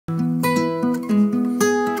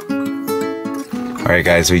Alright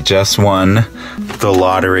guys, we just won the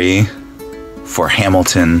lottery for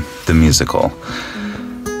Hamilton the musical.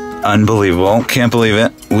 Unbelievable, can't believe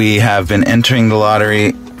it. We have been entering the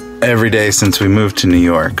lottery every day since we moved to New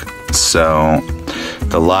York. So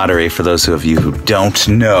the lottery, for those of you who don't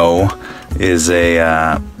know, is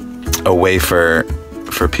a way for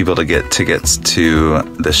people to get tickets to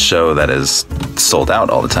the show that is sold out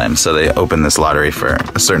all the time. So they open this lottery for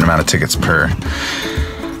a certain amount of tickets per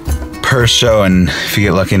show, and if you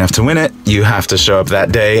get lucky enough to win it, you have to show up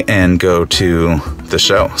that day and go to the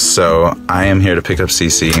show. So I am here to pick up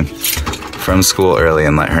Cece from school early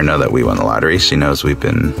and let her know that we won the lottery. She knows we've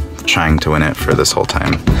been trying to win it for this whole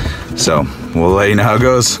time. So we'll let you know how it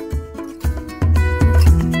goes.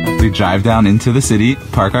 We drive down into the city,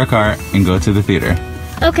 park our car, and go to the theater.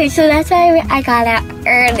 Okay, so that's why I got out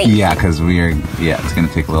early. Yeah, because it's gonna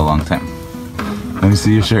take a little long time. Let me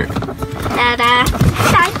see your shirt. Ta-da.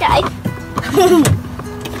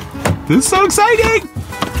 This is so exciting!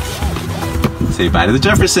 Say bye to the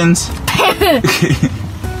Jeffersons.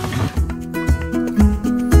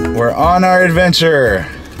 We're on our adventure.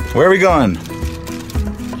 Where are we going?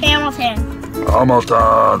 Hamilton.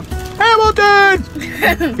 Hamilton! Hamilton!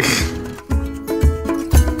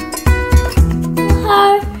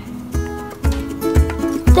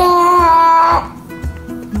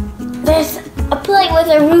 There's a plate with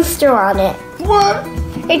a rooster on it. What?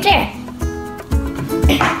 Right there.